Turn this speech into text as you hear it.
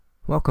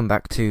Welcome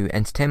back to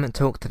Entertainment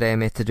Talk. Today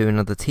I'm here to do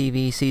another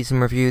TV season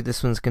review.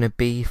 This one's going to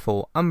be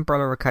for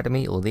Umbrella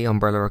Academy, or The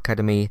Umbrella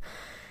Academy.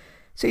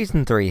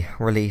 Season 3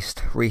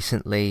 released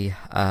recently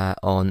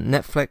on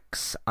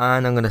Netflix,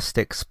 and I'm going to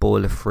stick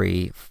spoiler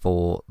free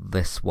for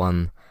this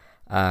one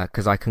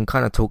because I can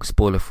kind of talk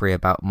spoiler free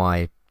about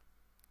my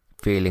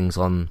feelings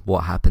on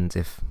what happens,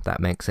 if that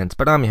makes sense.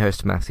 But I'm your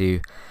host, Matthew.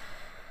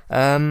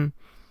 I'm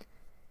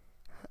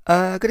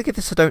going to give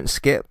this a don't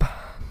skip.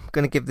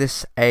 Going to give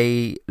this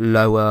a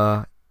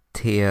lower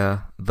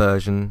tier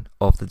version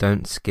of the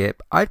don't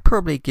skip. I'd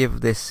probably give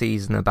this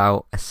season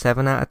about a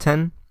 7 out of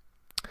 10.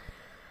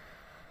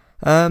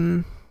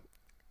 In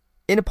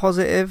a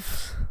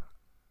positive,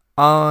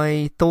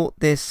 I thought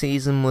this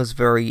season was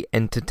very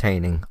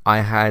entertaining.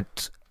 I had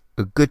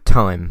a good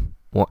time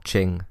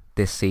watching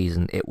this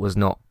season. It was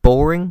not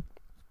boring.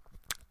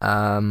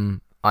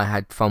 I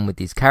had fun with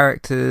these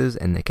characters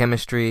and the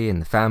chemistry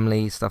and the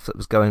family stuff that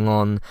was going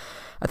on.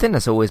 I think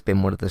that's always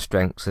been one of the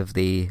strengths of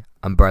the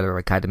Umbrella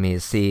Academy,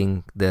 is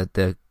seeing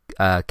the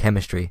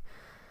chemistry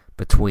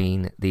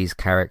between these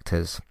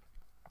characters.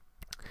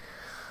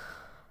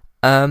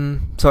 So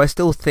I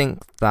still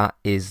think that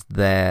is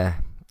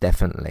there,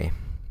 definitely.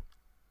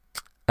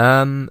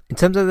 In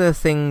terms of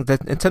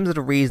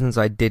the reasons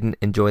I didn't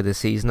enjoy the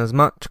season as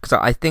much, because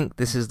I think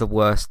this is the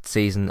worst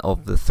season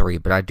of the three,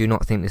 but I do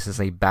not think this is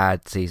a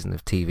bad season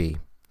of TV.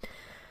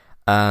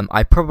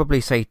 I'd probably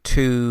say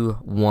 2,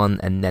 1,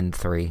 and then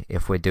 3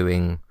 if we're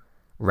doing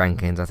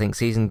rankings. I think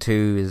season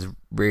 2 is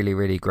really,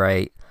 really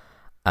great.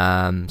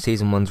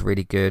 Season 1's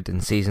really good,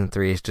 and season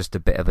 3 is just a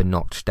bit of a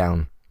notch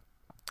down,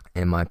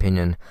 in my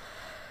opinion.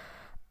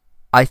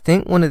 I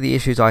think one of the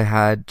issues I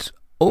had,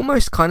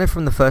 almost kind of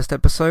from the first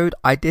episode,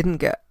 I didn't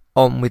get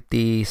on with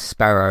the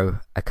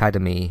Sparrow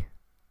Academy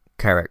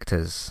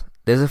characters.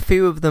 There's a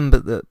few of them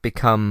that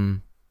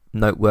become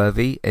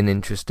noteworthy and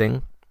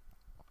interesting.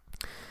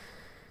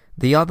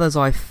 The others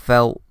I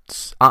felt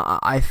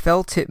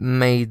it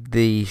made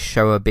the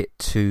show a bit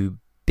too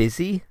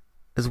busy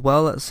as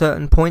well at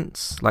certain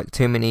points, like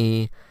too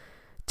many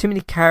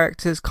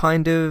characters,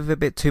 kind of a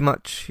bit too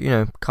much,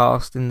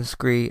 cast in the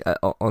screen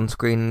on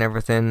screen and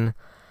everything.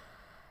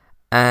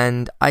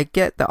 And I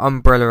get that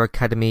Umbrella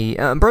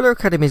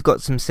Academy's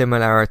got some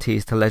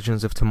similarities to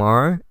Legends of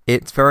Tomorrow.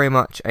 It's very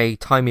much a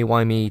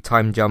timey-wimey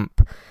time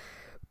jump,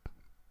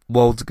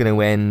 world's gonna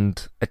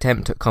end,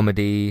 attempt at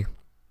comedy,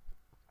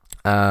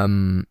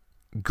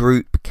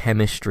 group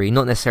chemistry,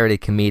 not necessarily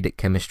comedic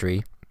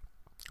chemistry,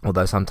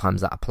 although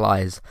sometimes that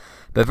applies,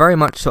 but very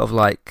much sort of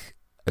like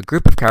a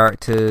group of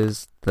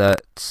characters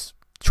that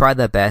try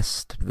their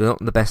best. They're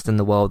not the best in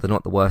the world, they're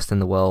not the worst in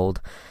the world.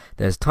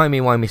 There's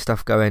timey-wimey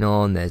stuff going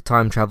on, there's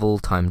time travel,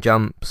 time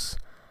jumps,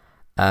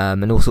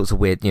 and all sorts of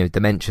weird,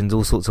 dimensions,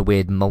 all sorts of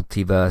weird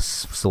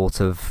multiverse sort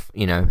of,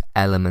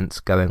 elements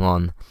going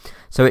on.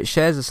 So it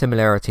shares a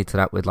similarity to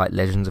that with like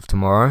Legends of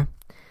Tomorrow,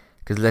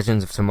 because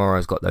Legends of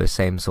Tomorrow's got those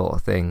same sort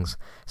of things.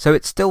 So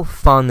it's still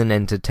fun and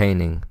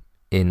entertaining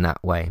in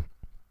that way.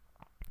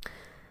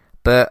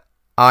 But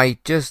I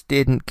just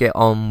didn't get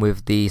on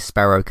with the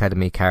Sparrow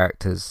Academy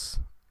characters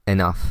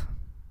enough.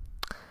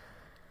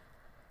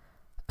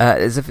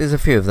 There's a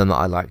few of them that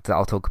I liked that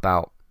I'll talk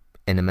about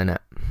in a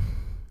minute.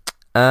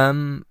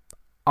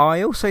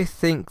 I also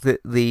think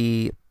that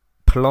the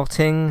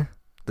plotting,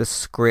 the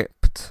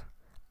script,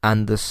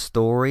 and the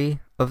story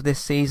of this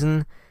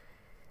season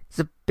is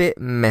a bit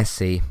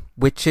messy,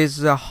 which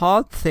is a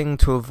hard thing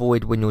to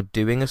avoid when you're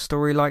doing a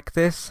story like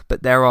this.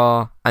 But there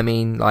are,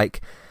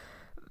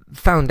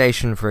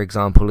 Foundation, for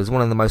example, is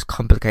one of the most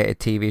complicated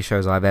TV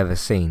shows I've ever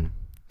seen.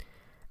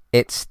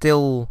 It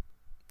still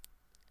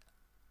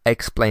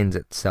explains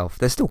itself.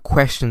 There's still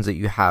questions that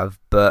you have,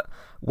 but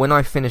when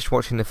I finished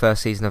watching the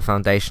first season of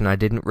Foundation, I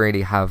didn't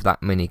really have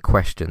that many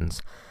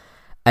questions.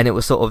 And it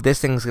was sort of,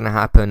 this thing's going to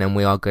happen and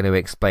we are going to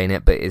explain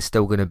it, but it's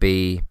still going to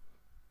be,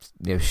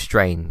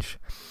 strange.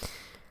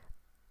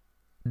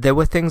 There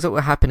were things that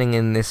were happening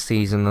in this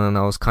season, and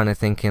I was kind of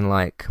thinking,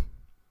 like,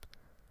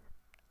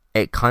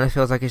 it kind of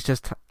feels like it's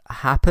just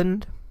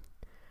happened,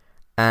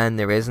 and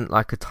there isn't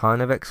like a ton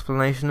of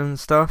explanation and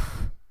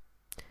stuff.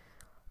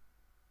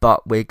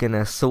 But we're going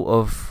to sort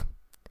of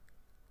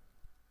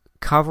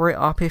cover it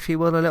up, if you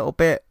will, a little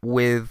bit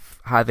with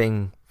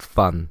having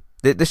fun.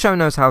 The show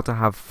knows how to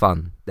have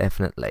fun,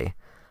 definitely.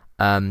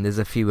 There's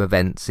a few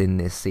events in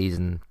this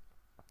season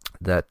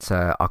that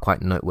are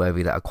quite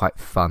noteworthy, that are quite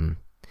fun.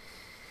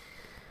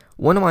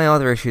 One of my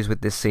other issues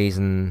with this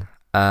season,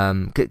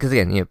 because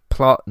again,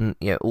 plot and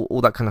all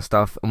that kind of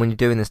stuff, and when you're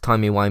doing this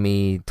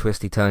timey-wimey,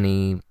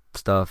 twisty-turny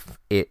stuff,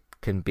 it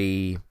can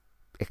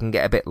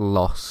get a bit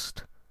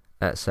lost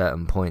at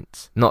certain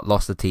points. Not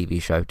lost the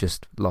TV show,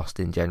 just lost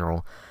in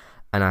general.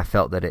 And I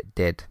felt that it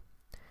did.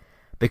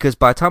 Because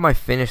by the time I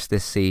finished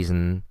this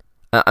season,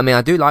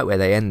 I do like where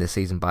they end this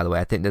season, by the way.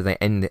 I think that they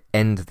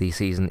end the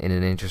season in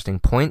an interesting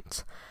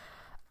point.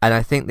 And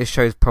I think this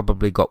show's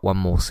probably got one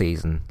more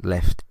season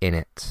left in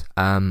it.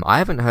 I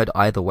haven't heard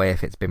either way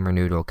if it's been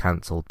renewed or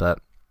cancelled, but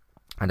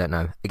I don't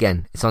know.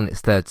 Again, it's on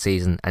its third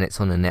season and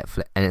it's on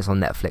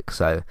Netflix,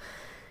 so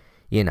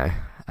you know,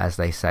 as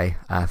they say,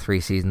 3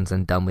 seasons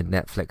and done with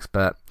Netflix.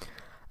 But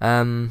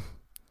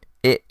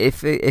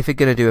if you're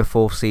going to do a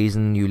 4th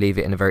season, you leave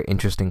it in a very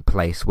interesting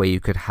place where you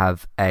could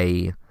have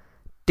a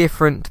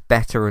different,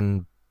 better,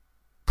 and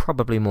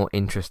probably more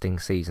interesting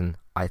season,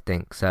 I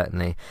think,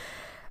 certainly.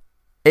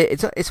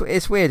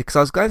 It's weird, because I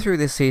was going through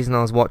this season,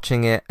 I was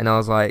watching it, and I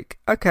was like,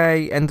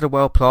 okay, end of the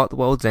world plot, the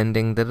world's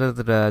ending,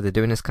 da-da-da-da, they're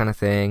doing this kind of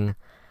thing.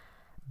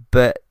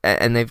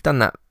 And they've done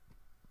that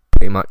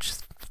pretty much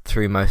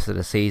through most of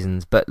the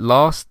seasons, but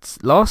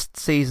last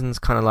season's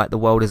kind of like the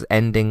world is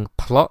ending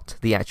plot,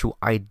 the actual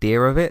idea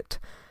of it,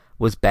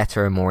 was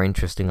better and more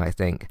interesting, I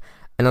think.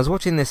 And I was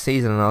watching this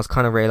season, and I was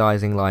kind of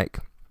realising, like,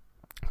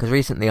 because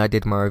recently I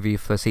did my review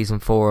for Season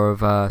 4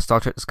 of Star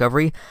Trek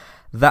Discovery,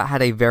 that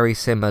had a very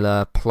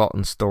similar plot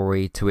and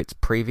story to its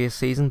previous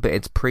season, but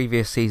its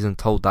previous season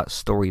told that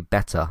story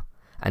better,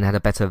 and had a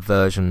better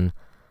version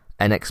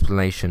and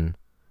explanation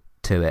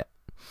to it.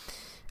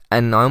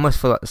 And I almost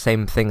feel like the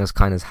same thing has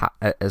kind of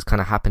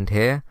happened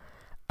here.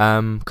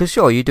 Because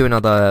sure, you do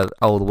another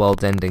the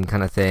world's ending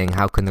kind of thing,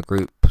 how can the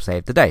group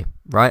save the day,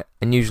 right?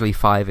 And usually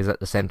 5 is at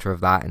the centre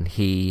of that, and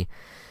he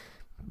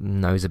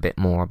knows a bit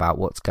more about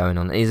what's going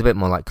on. He's a bit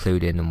more like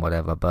clued in and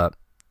whatever, but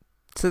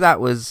so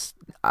that was,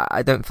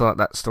 I don't feel like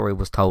that story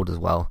was told as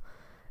well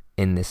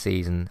in this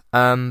season.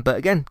 But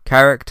again,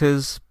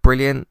 characters,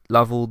 brilliant,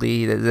 love all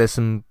there's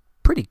some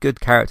pretty good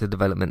character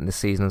development in this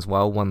season as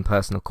well. One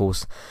person, of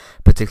course,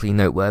 particularly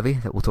noteworthy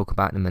that we'll talk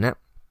about in a minute.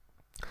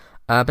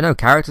 But no,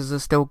 characters are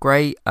still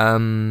great.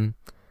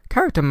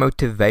 Character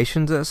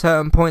motivations at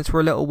certain points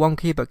were a little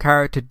wonky, but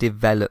character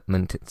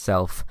development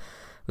itself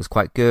was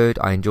quite good.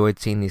 I enjoyed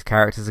seeing these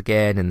characters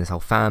again, and this whole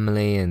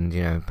family, and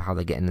you know how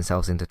they're getting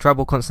themselves into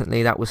trouble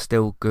constantly. That was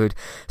still good.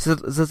 So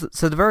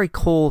the very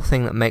core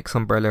thing that makes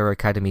Umbrella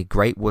Academy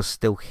great was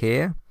still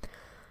here.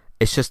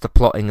 It's just the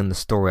plotting and the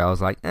story. I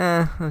was like,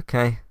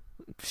 okay,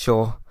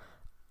 sure.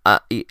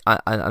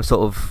 I'm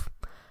sort of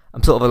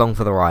along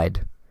for the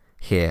ride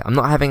here. I'm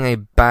not having a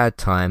bad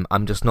time.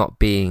 I'm just not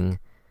being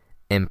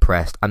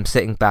impressed. I'm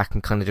sitting back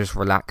and kind of just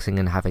relaxing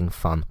and having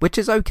fun, which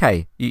is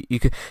okay. You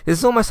could.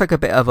 It's almost like a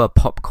bit of a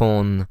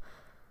popcorn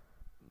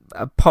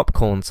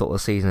sort of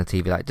season of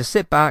TV. Like, just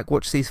sit back,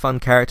 watch these fun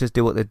characters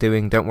do what they're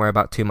doing. Don't worry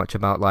about too much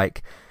about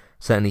like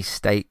certainly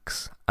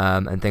stakes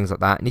and things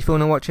like that. And if you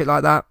want to watch it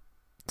like that,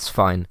 it's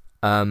fine.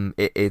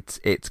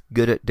 It's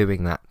good at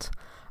doing that.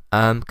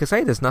 Because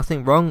hey, there's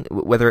nothing wrong,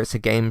 whether it's a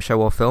game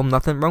show or film,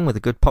 nothing wrong with a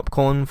good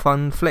popcorn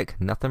fun flick.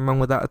 Nothing wrong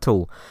with that at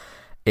all.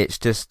 It's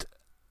just,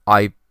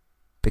 I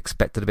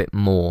expected a bit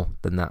more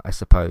than that, I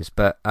suppose.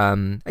 But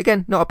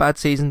again, not a bad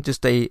season,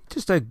 just a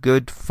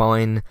good,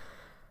 fine,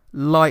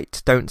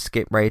 light, don't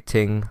skip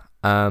rating.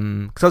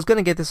 Because I was going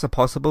to give this a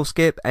possible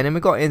skip, and then we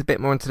got a bit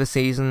more into the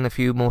season, a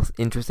few more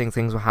interesting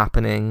things were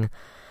happening,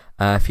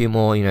 a few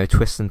more, you know,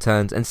 twists and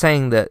turns, and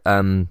saying that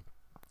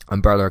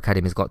Umbrella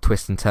Academy's got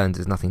twists and turns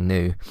is nothing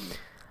new.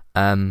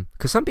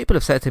 Because some people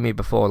have said to me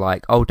before,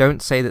 like, oh,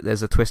 don't say that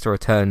there's a twist or a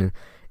turn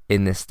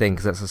in this thing,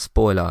 because that's a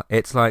spoiler.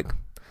 It's like,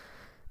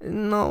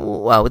 no,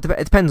 well, it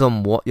depends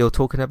on what you're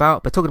talking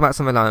about, but talking about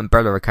something like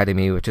Umbrella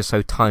Academy, which is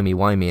so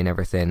timey-wimey and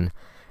everything,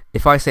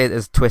 if I say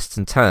there's twists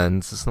and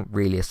turns, it's not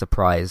really a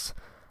surprise.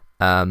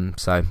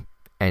 So,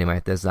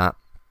 anyway, there's that.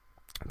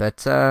 But,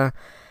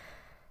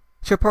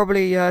 should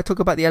probably talk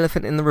about the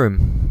elephant in the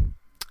room.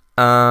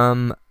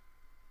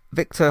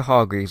 Victor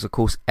Hargreaves, of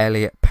course,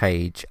 Elliot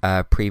Page,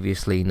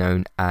 previously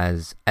known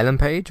as Ellen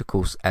Page. Of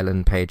course,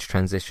 Ellen Page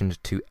transitioned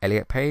to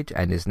Elliot Page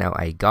and is now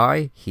a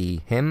guy,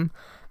 he, him.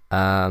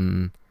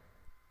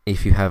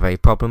 If you have a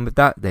problem with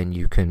that, then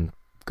you can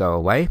go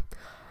away.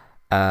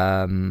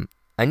 And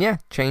yeah,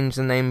 changed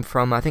the name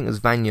from, I think it was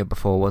Vanya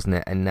before, wasn't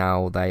it? And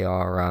now they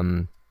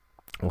are,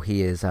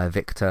 he is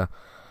Victor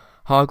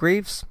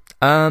Hargreaves.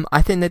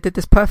 I think they did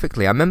this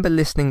perfectly. I remember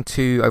listening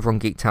to, over on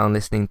Geektown,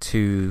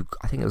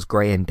 I think it was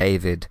Gray and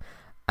David,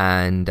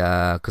 and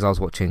because I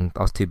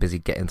was too busy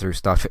getting through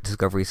Star Trek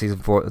Discovery Season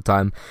 4 at the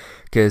time,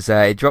 because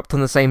it dropped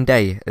on the same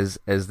day as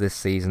this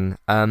season,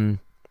 and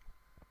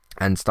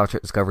Star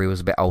Trek Discovery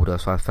was a bit older,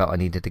 so I felt I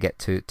needed to get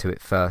to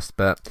it first,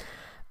 but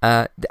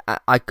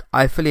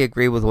I fully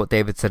agree with what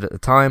David said at the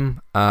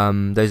time.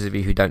 Those of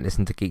you who don't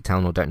listen to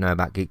Geektown or don't know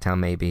about Geektown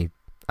maybe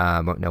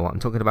won't know what I'm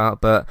talking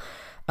about, but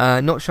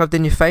not shoved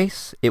in your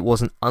face. It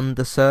wasn't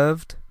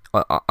underserviced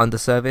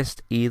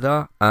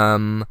either.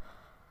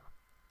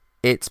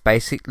 It's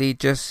basically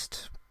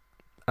just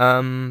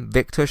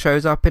Victor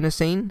shows up in a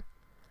scene,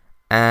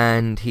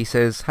 and he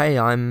says, "Hey,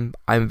 I'm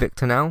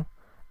Victor now."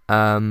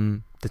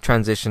 The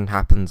transition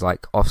happens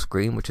like off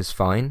screen, which is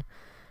fine.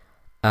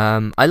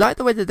 I like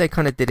the way that they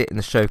kind of did it in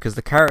the show, because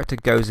the character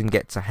goes and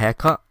gets a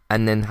haircut,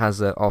 and then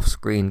has a off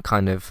screen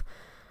kind of,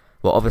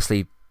 well,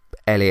 obviously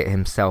Elliot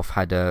himself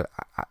had a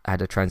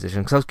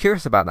transition, because I was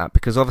curious about that,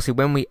 because obviously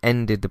when we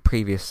ended the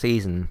previous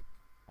season,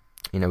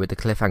 you know, with the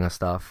cliffhanger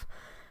stuff,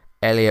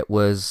 Elliot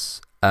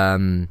was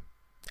Ellen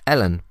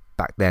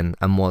back then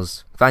and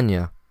was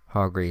Vanya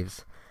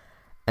Hargreaves,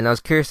 and I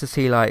was curious to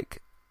see,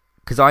 like,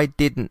 because I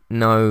didn't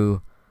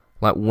know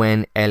like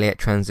when Elliot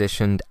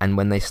transitioned and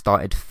when they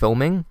started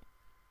filming.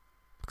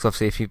 Because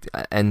obviously, if you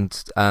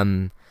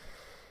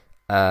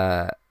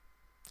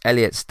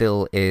Elliot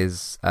still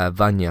is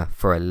Vanya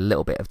for a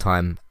little bit of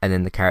time, and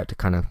then the character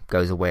kind of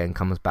goes away and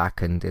comes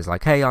back and is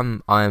like, "Hey,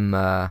 I'm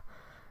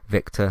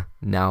Victor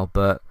now."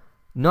 But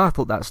no, I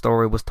thought that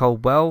story was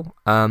told well.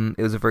 It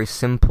was a very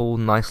simple,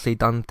 nicely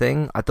done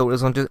thing. I thought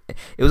it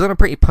was on a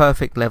pretty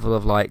perfect level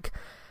of like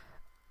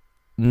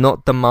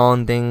not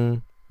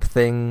demanding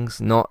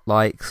things, not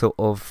like sort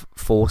of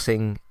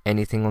forcing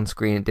anything on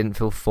screen. It didn't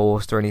feel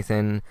forced or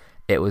anything.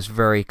 It was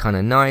very kind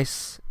of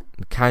nice,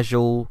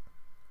 casual,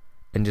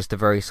 and just a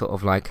very sort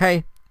of like,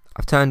 hey,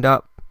 I've turned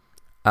up,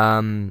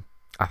 I've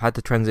had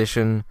the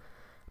transition,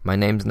 my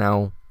name's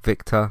now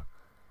Victor,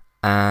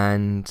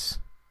 and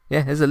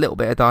yeah, there's a little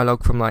bit of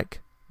dialogue from like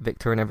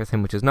Victor and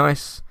everything, which is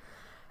nice,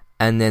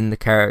 and then the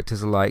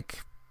characters are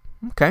like,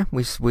 okay,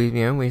 we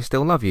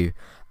still love you.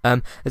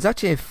 There's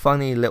actually a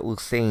funny little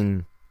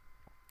scene.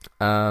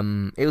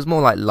 It was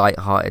more like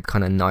light-hearted,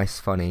 kind of nice,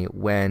 funny,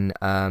 when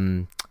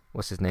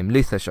what's his name,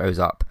 Luther shows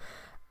up,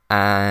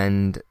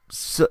 and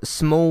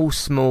small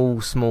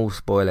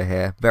spoiler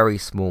here, very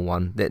small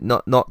one, that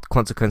not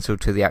consequential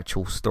to the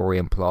actual story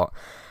and plot.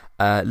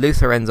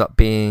 Luther ends up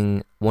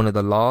being one of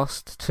the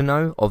last to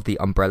know of the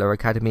Umbrella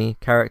Academy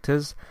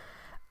characters,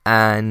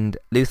 and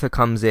Luther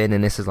comes in,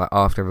 and this is like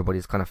after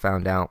everybody's kind of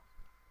found out,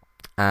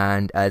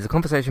 and there's a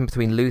conversation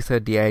between Luther,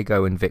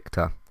 Diego, and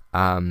Victor.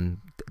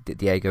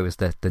 Diego is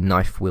the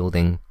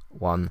knife-wielding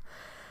one,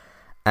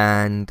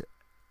 and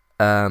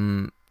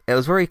it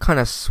was very kind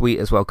of sweet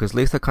as well, because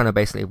Luther kind of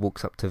basically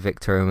walks up to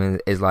Victor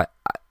and is like,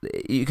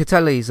 you could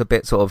tell he's a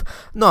bit sort of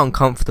not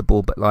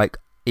uncomfortable, but like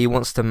he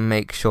wants to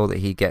make sure that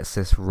he gets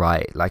this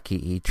right, like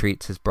he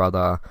treats his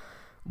brother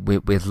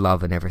with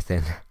love and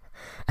everything.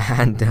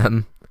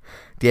 And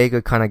Diego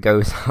kind of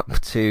goes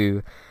up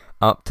to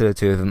the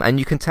two of them, and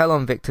you can tell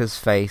on Victor's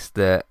face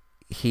that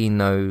he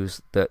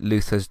knows that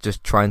Luther's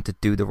just trying to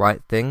do the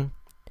right thing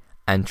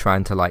and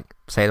trying to like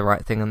say the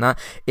right thing, and that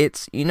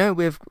it's, you know,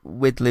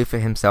 with Luther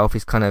himself,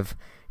 he's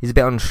a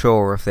bit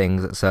unsure of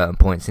things at certain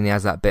points, and he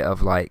has that bit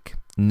of like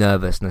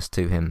nervousness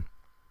to him,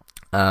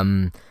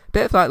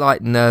 bit of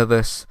like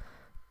nervous,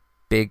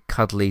 big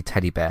cuddly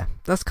teddy bear.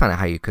 That's kind of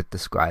how you could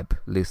describe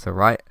Luther,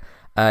 right?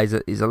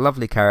 He's a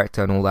lovely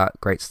character and all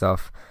that great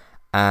stuff,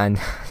 and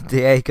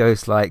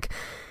Diego's like,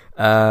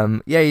 yeah,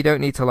 you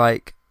don't need to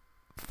like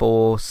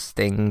force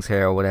things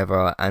here or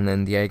whatever. And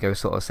then Diego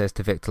sort of says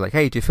to Victor like,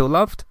 hey, do you feel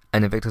loved?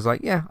 And then Victor's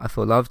like, yeah, I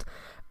feel loved.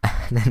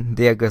 And then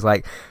Diego's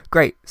like,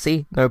 great,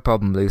 see, no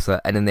problem, Luther.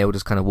 And then they all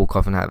just kind of walk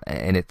off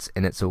and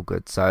it's all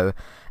good. So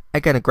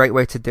again, a great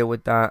way to deal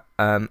with that.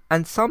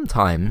 And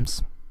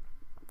sometimes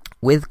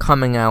with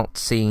coming out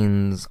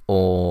scenes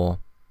or,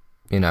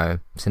 you know,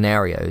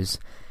 scenarios,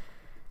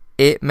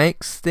 it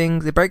breaks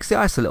the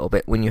ice a little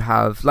bit when you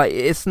have, like,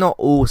 it's not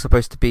all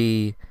supposed to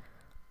be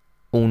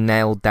all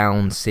nailed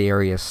down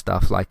serious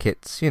stuff. Like,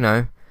 it's, you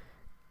know,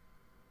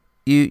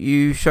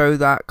 you show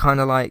that kind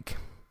of like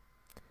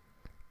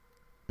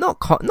not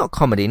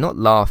comedy, not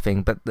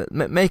laughing, but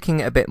making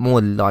it a bit more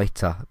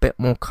lighter, a bit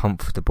more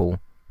comfortable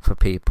for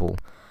people.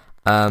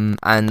 And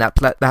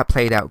that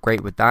played out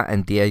great with that,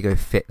 and Diego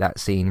fit that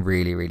scene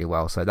really, really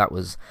well. So that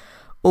was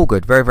all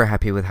good. Very, very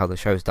happy with how the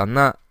show's done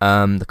that.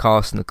 The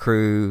cast and the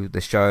crew,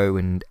 the show,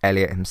 and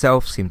Elliot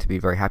himself seem to be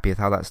very happy with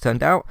how that's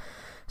turned out.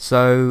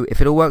 So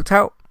if it all worked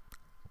out,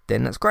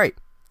 then that's great.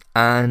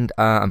 And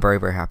I'm very,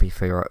 very happy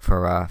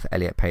for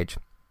Elliot Page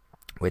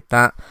with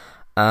that.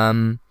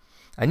 And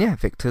yeah,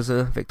 Victor's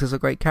a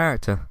great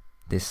character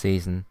this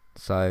season.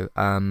 So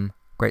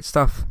great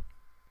stuff.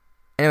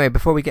 Anyway,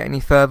 before we get any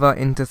further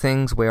into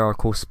things, we are of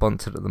course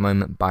sponsored at the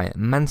moment by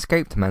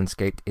Manscaped.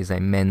 Manscaped is a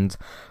men's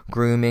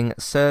grooming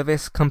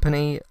service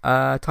company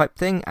type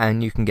thing,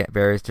 and you can get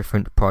various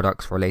different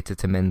products related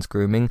to men's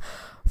grooming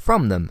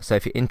from them. So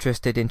if you're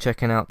interested in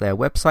checking out their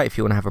website, if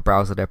you want to have a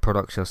browse of their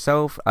products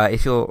yourself,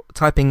 if you're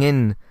typing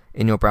in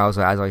your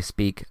browser as I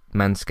speak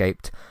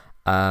Manscaped,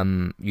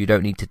 you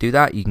don't need to do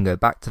that. You can go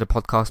back to the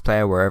podcast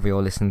player wherever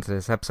you're listening to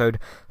this episode,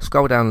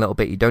 scroll down a little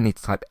bit. You don't need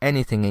to type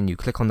anything in. You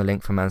click on the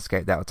link for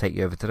Manscaped, that'll take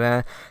you over to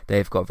there.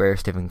 They've got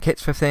various different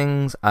kits for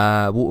things,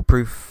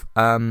 waterproof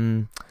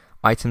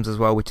items as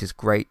well, which is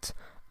great.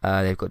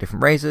 They've got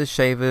different razors,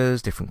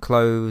 shavers, different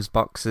clothes,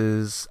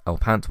 boxes or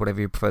pants,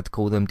 whatever you prefer to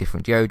call them,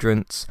 different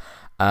deodorants,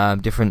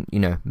 different, you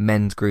know,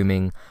 men's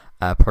grooming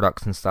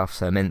products and stuff.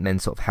 So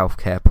men's sort of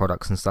healthcare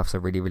products and stuff. So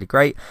really, really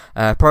great.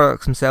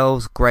 Products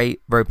themselves,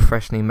 great, very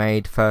professionally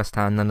made, first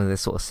hand, none of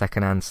this sort of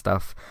second hand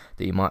stuff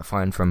that you might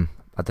find from,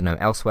 I don't know,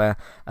 elsewhere.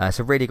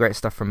 So really great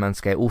stuff from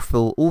Manscaped.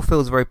 All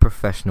feels very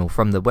professional,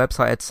 from the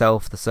website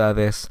itself, the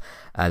service,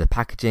 the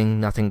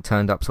packaging, nothing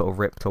turned up sort of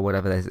ripped or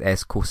whatever.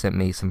 Cool sent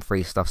me some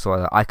free stuff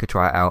so I could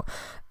try it out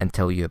and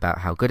tell you about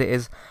how good it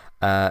is.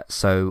 Yeah,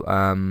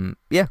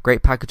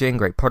 great packaging,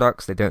 great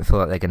products. They don't feel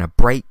like they're going to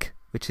break,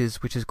 which is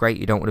great.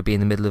 You don't want to be in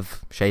the middle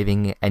of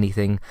shaving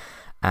anything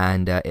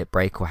and it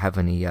break or have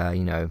any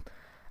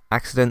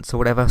accidents or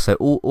whatever, so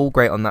all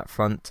great on that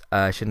front.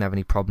 Shouldn't have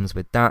any problems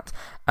with that.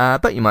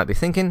 But you might be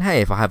thinking,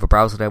 hey, if I have a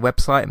browse their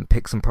website and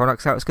pick some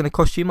products out, it's going to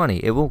cost you money.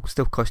 It will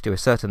still cost you a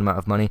certain amount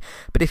of money,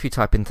 but if you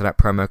type into that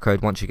promo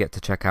code once you get to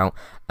checkout,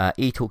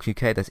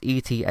 eTalkUK, that's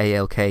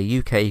ETALK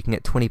UK, you can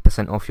get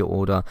 20% off your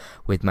order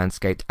with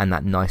Manscaped and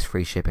that nice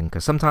free shipping.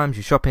 Because sometimes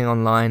you're shopping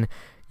online,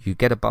 you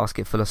get a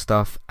basket full of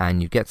stuff,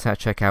 and you get to that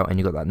checkout, and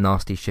you got that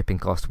nasty shipping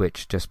cost,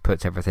 which just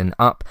puts everything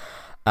up.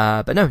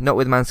 But no, not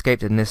with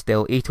Manscaped in this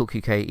deal.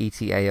 eTalkUK,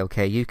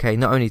 ETALK UK,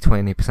 not only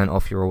 20%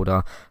 off your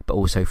order, but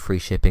also free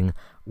shipping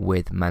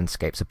with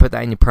Manscaped. So put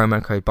that in your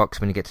promo code box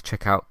when you get to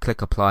checkout,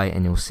 click apply,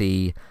 and you'll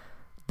see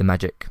the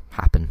magic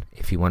happen,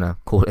 if you want to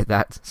call it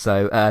that.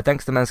 So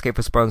thanks to Manscaped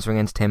for sponsoring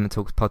Entertainment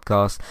Talks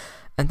podcast,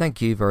 and thank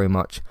you very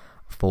much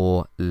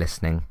for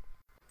listening.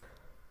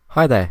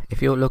 Hi there,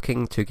 if you're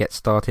looking to get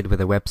started with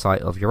a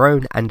website of your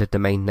own and a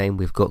domain name,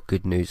 we've got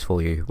good news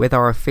for you. With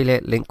our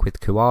affiliate link with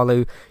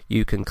Kualu,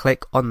 you can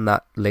click on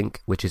that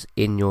link which is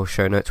in your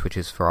show notes, which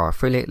is for our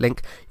affiliate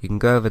link. You can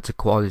go over to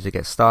Kualu to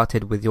get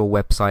started with your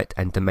website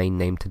and domain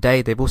name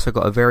today. They've also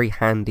got a very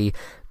handy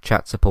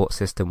chat support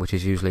system, which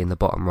is usually in the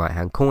bottom right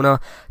hand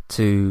corner,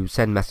 to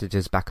send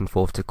messages back and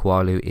forth to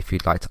Kualu if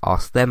you'd like to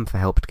ask them for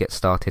help to get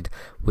started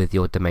with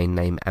your domain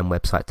name and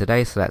website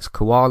today. So that's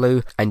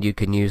Kualu, and you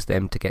can use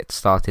them to get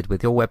started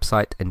with your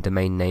website and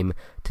domain name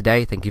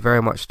today. Thank you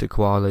very much to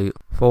Kualu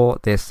for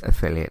this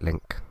affiliate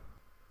link.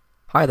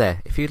 Hi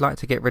there, if you'd like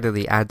to get rid of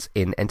the ads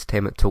in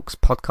Entertainment Talks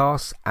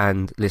podcasts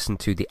and listen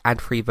to the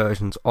ad-free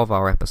versions of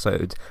our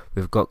episodes,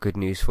 we've got good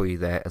news for you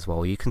there as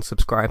well. You can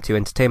subscribe to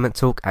Entertainment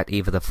Talk at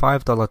either the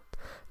 $5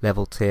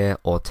 level tier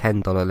or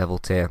 $10 level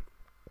tier.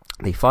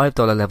 The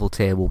 $5 level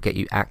tier will get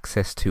you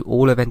access to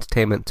all of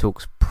Entertainment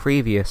Talk's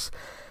previous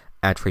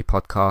ad-free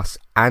podcasts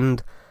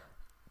and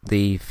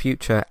the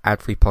future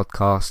ad-free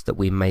podcasts that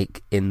we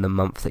make in the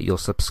month that you're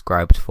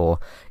subscribed for.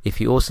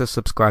 If you also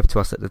subscribe to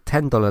us at the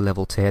 $10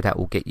 level tier, that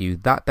will get you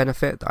that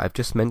benefit that I've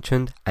just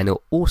mentioned, and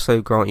it'll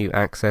also grant you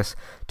access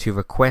to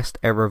request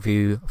a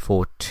review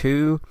for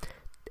 2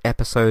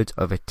 episodes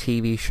of a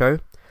TV show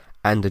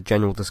and a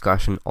general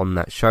discussion on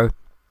that show,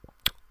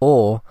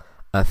 or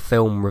a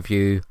film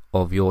review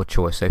of your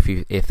choice. So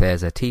if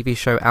there's a TV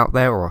show out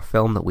there or a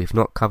film that we've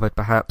not covered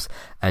perhaps,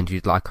 and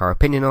you'd like our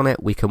opinion on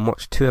it, we can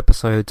watch 2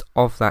 episodes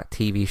of that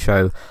TV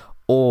show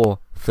or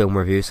film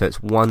review. So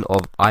it's one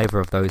of either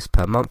of those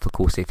per month. Of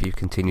course, if you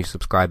continue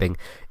subscribing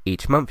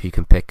each month, you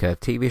can pick a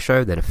TV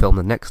show, then a film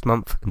the next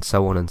month, and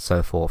so on and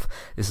so forth.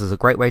 This is a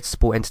great way to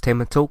support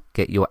Entertainment Talk,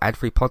 get your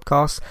ad-free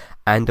podcasts,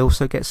 and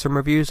also get some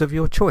reviews of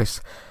your choice.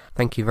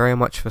 Thank you very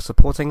much for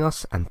supporting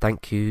us, and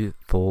thank you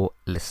for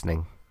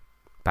listening.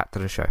 Back to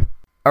the show.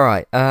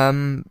 Alright,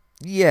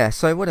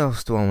 so what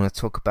else do I want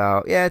to talk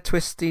about? Yeah,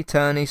 twisty,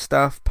 turny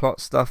stuff, plot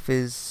stuff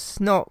is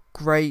not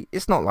great.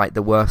 It's not like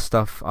the worst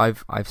stuff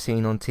I've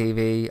seen on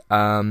TV.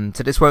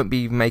 So this won't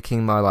be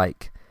making my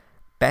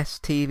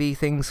best TV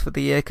things for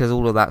the year, because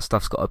all of that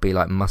stuff's got to be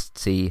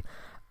must-see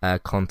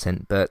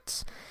content.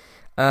 But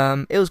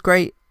it was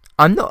great.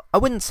 I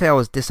wouldn't say I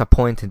was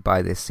disappointed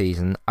by this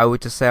season. I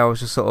would just say I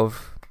was just sort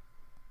of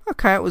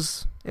okay. It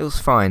was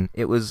fine.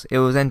 It was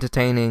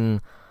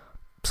entertaining,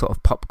 sort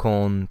of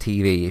popcorn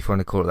TV, if you want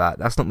to call it that.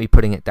 That's not me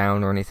putting it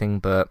down or anything,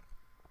 but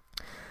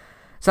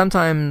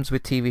sometimes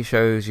with TV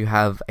shows you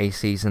have a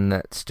season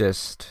that's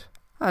just,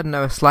 I don't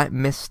know, a slight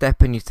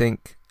misstep, and you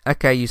think,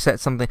 okay, you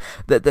set something.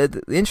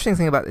 The interesting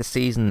thing about this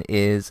season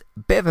is a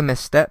bit of a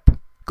misstep,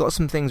 got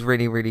some things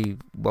really, really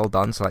well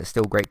done, so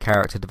still great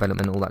character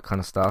development, all that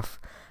kind of stuff,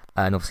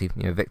 and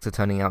obviously, Victor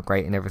turning out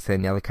great and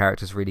everything, the other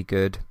characters really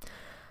good.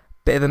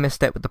 Bit of a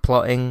misstep with the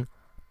plotting,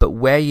 but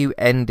where you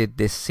ended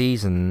this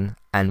season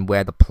and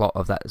where the plot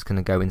of that is going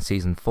to go in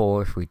season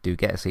 4, if we do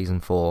get a season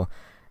 4,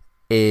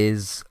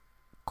 is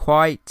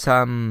quite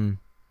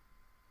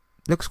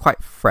looks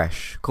quite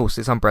fresh. Of course,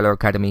 it's Umbrella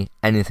Academy,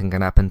 anything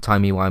can happen,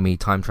 timey-wimey,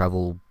 time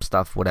travel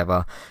stuff,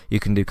 whatever. You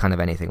can do kind of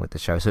anything with the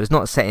show, so it's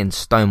not set in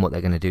stone what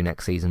they're going to do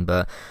next season,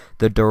 but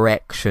the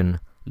direction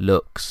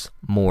looks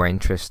more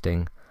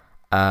interesting.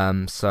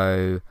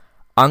 So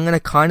I'm going to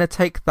kind of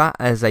take that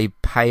as a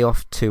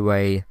payoff to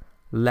a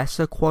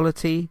lesser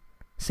quality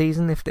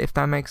season, if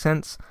that makes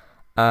sense.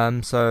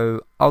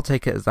 So I'll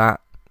take it as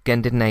that.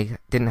 Again,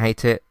 didn't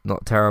hate it,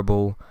 not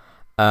terrible.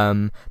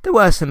 There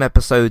were some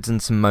episodes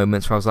and some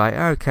moments where I was like,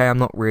 okay, I'm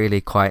not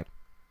really quite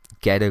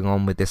getting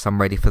on with this.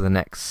 I'm ready for the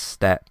next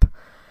step,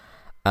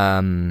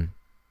 and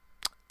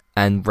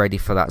ready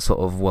for that sort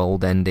of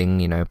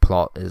world-ending,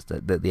 plot is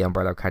that the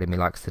Umbrella Academy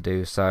likes to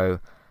do. So,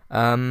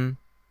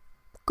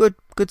 good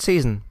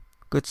season,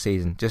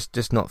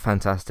 just not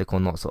fantastic or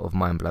not sort of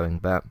mind-blowing,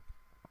 but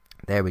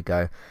there we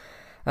go.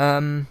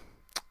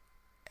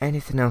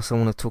 Anything else I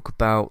want to talk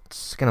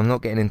about? Again, I'm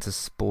not getting into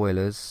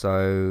spoilers,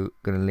 so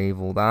going to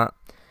leave all that.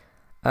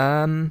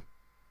 I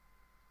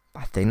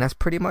think that's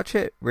pretty much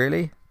it,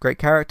 really. Great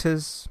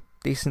characters,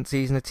 decent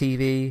season of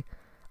TV.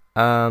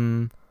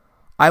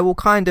 I will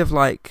kind of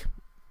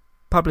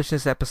publish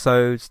this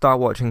episode, start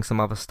watching some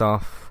other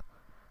stuff,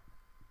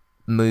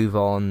 move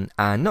on,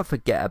 and not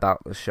forget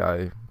about the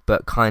show,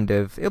 but kind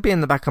of it'll be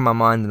in the back of my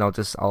mind, and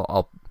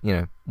I'll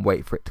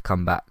wait for it to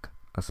come back,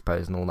 I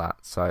suppose, and all that.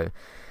 So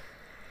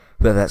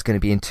whether that's going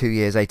to be in 2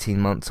 years, 18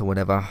 months, or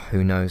whatever,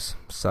 who knows?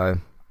 So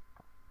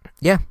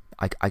yeah,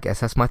 I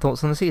guess that's my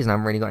thoughts on the season. I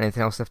haven't really got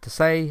anything else left to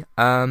say.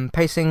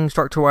 Pacing,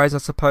 structure-wise, I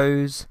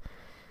suppose,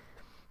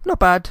 not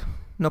bad.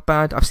 Not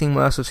bad. I've seen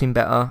worse, I've seen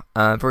better.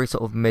 Very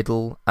sort of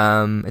middle.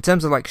 In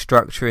terms of like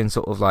structure and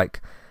sort of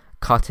like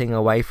cutting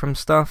away from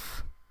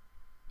stuff,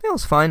 it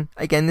was fine.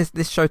 Again,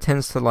 this show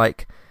tends to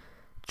like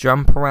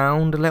jump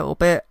around a little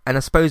bit, and I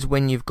suppose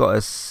when you've got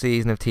a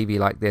season of TV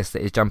like this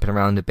that is jumping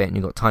around a bit, and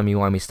you've got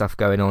timey-wimey stuff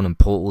going on and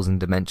portals and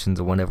dimensions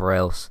or whatever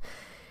else,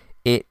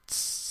 it's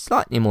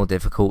slightly more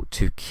difficult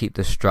to keep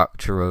the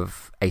structure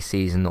of a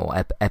season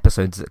or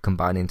episodes that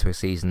combine into a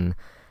season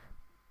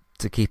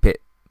to keep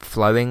it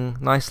flowing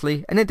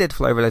nicely, and it did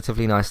flow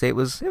relatively nicely. It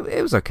was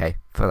okay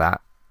for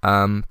that.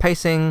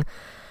 Pacing,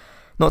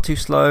 not too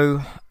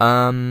slow.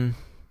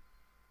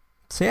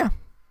 So yeah,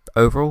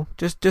 overall,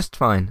 just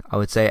fine. I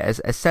would say as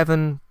a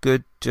 7,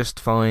 good, just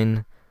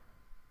fine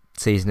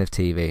season of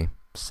TV.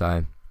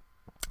 So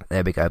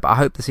there we go. But I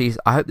hope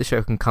the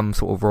show can come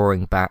sort of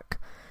roaring back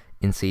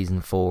in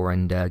season 4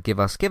 and give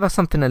us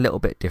something a little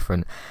bit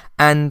different.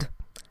 And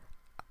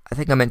I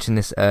think I mentioned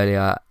this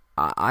earlier.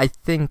 I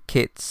think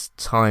it's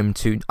time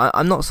to...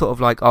 I'm not sort of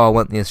like, I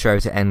want the show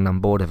to end and I'm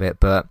bored of it,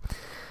 but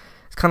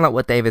it's kind of like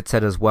what David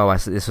said as well. I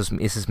said this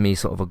is me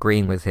sort of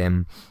agreeing with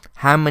him.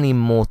 How many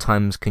more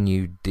times can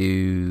you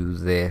do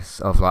this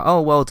of like,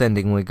 oh, world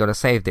ending, we got to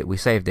save it, we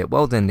saved it.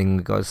 World ending,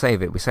 we got to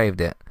save it, we saved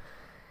it.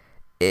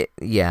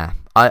 Yeah,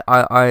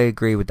 I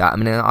agree with that. I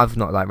mean, I've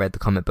not like read the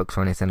comic books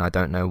or anything. I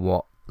don't know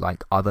what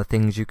like other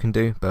things you can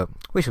do, but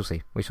we shall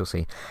see.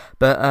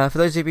 But for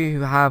those of you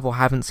who have or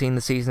haven't seen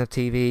the season of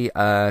TV,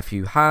 if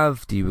you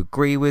have, do you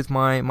agree with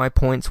my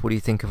points? What do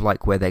you think of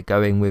like where they're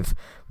going with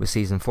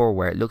season 4,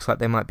 where it looks like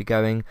they might be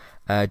going?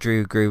 Do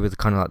you agree with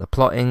kind of like the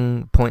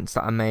plotting points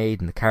that I made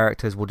and the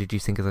characters? What did you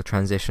think of the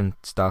transition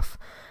stuff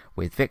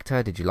with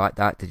Victor? Did you like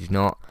that? Did you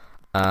not?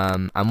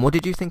 And what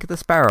did you think of the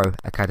Sparrow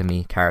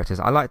Academy characters?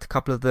 I liked a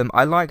couple of them.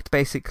 I liked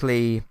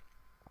basically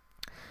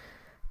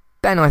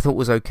Ben, I thought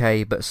was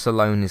okay, but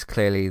Salone is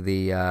clearly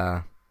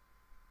the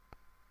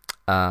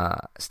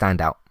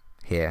standout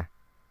here,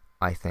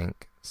 I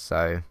think.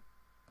 So,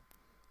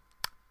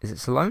 is it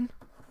Salone?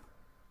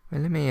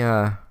 Well, let me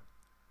I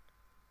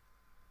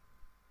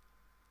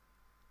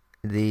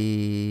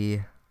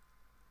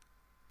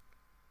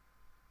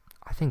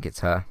think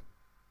it's her.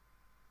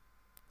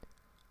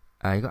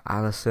 You got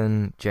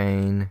Allison,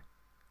 Jane.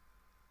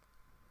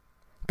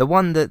 The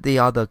one that the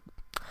other...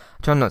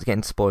 I'm trying not to get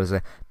into spoilers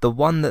there. The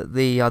one that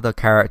the other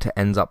character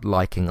ends up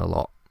liking a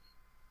lot.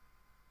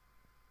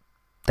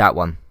 That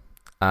one.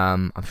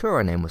 I'm sure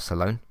her name was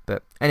Salone.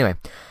 But anyway.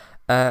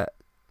 Because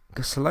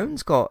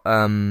Salone's got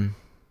someone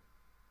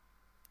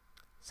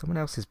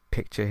else's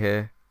picture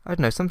here. I don't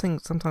know.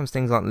 Sometimes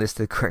things aren't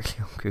listed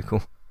correctly on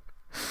Google.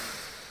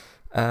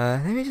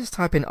 Let me just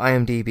type in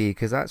IMDb,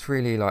 because that's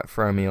really like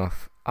throwing me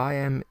off.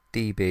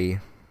 IMDb.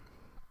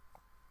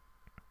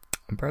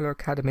 Umbrella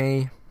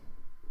Academy.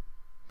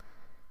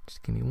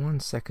 Just give me 1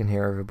 second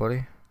here,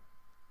 everybody.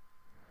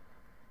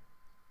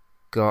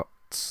 Got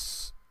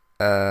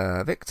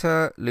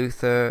Victor,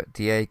 Luther,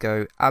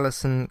 Diego,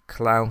 Allison,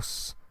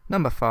 Klaus,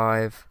 number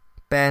 5,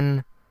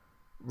 Ben,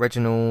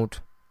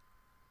 Reginald,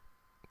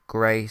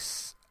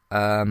 Grace,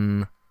 Lila,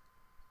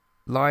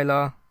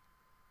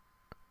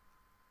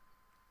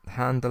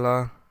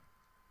 Handler,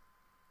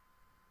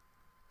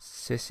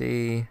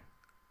 Sissy.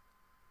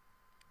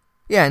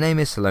 Yeah, her name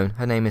is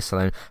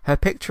Salone. Her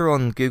picture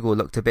on Google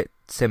looked a bit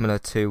similar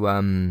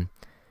to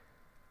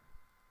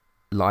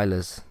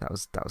Lila's. That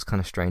was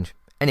kind of strange.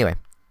 Anyway,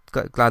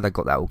 glad I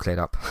got that all cleared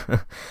up,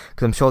 because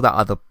I'm sure that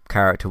other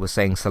character was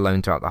saying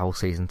Salone throughout the whole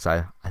season.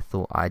 So I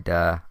thought I'd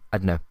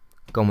know,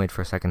 go on weird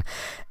for a second.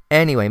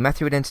 Anyway,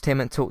 Matthew at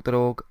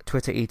entertainmenttalk.org,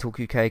 Twitter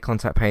eTalkUK,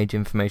 contact page,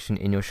 information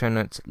in your show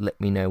notes. Let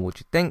me know what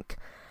you think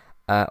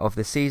of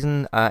this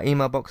season.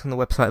 Email box on the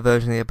website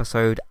version of the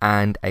episode,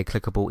 and a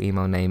clickable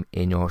email name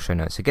in your show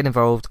notes. So get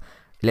involved,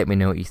 let me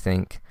know what you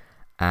think,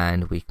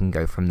 and we can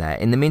go from there.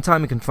 In the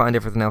meantime, you can find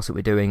everything else that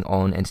we're doing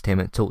on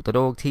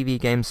entertainmenttalk.org, TV,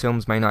 games,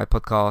 films, May Night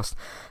podcast.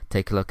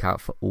 Take a look out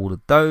for all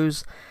of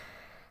those.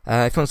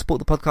 If you want to support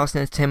the podcast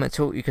and Entertainment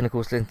Talk, you can of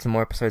course listen to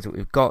more episodes that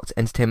we've got.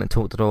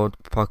 Entertainmenttalk.org,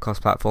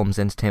 podcast platforms,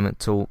 Entertainment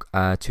Talk,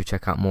 to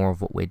check out more of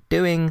what we're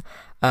doing.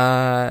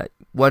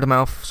 Word of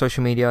mouth,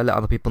 social media, let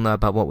other people know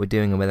about what we're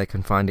doing and where they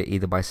can find it,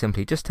 either by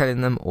simply just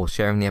telling them or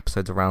sharing the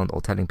episodes around,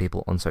 or telling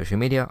people on social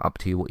media. Up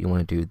to you what you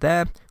want to do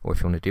there, or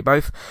if you want to do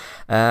both.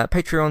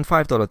 Patreon,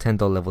 $5,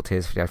 $10 level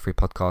tiers for the ad-free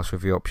podcast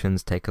review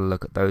options. Take a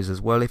look at those as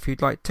well if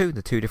you'd like to.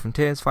 The 2 different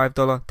tiers, $5,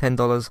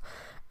 $10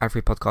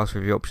 ad-free podcast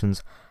review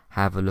options.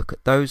 Have a look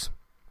at those.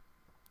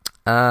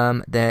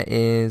 There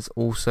is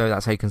also,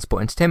 that's how you can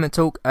support Entertainment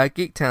Talk,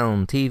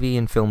 Geektown, TV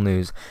and film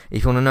news.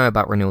 If you want to know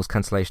about renewals,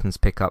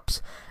 cancellations,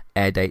 pickups,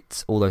 air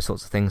dates, all those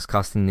sorts of things,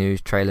 casting news,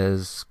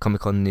 trailers,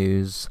 Comic-Con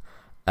news,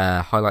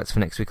 highlights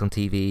for next week on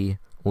TV,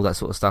 all that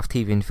sort of stuff,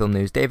 TV and film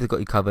news. David's got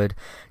you covered.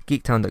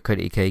 Geektown.co.uk,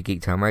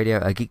 Geektown Radio.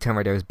 Geektown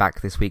Radio is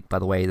back this week, by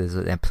the way. There's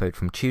an episode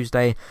from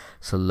Tuesday,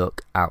 so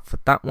look out for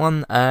that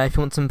one. If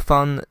you want some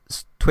fun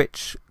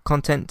Twitch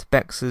content,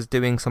 Bex is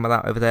doing some of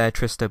that over there.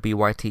 Tristo,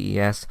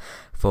 BYTES,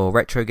 for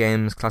retro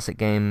games, classic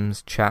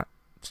games, chat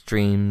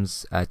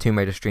streams, Tomb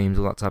Raider streams,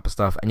 all that type of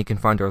stuff. And you can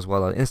find her as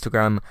well on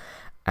Instagram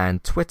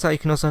and Twitter. You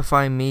can also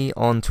find me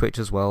on Twitch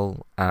as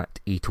well at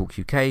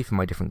eTalkUK for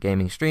my different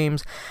gaming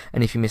streams.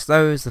 And if you miss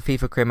those, the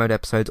FIFA Career Mode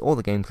episodes, all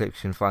the game clips,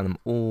 you can find them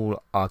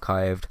all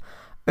archived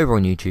over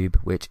on YouTube,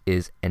 which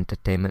is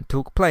Entertainment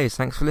Talk Plays.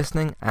 Thanks for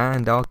listening,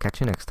 and I'll catch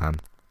you next time.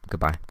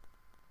 Goodbye.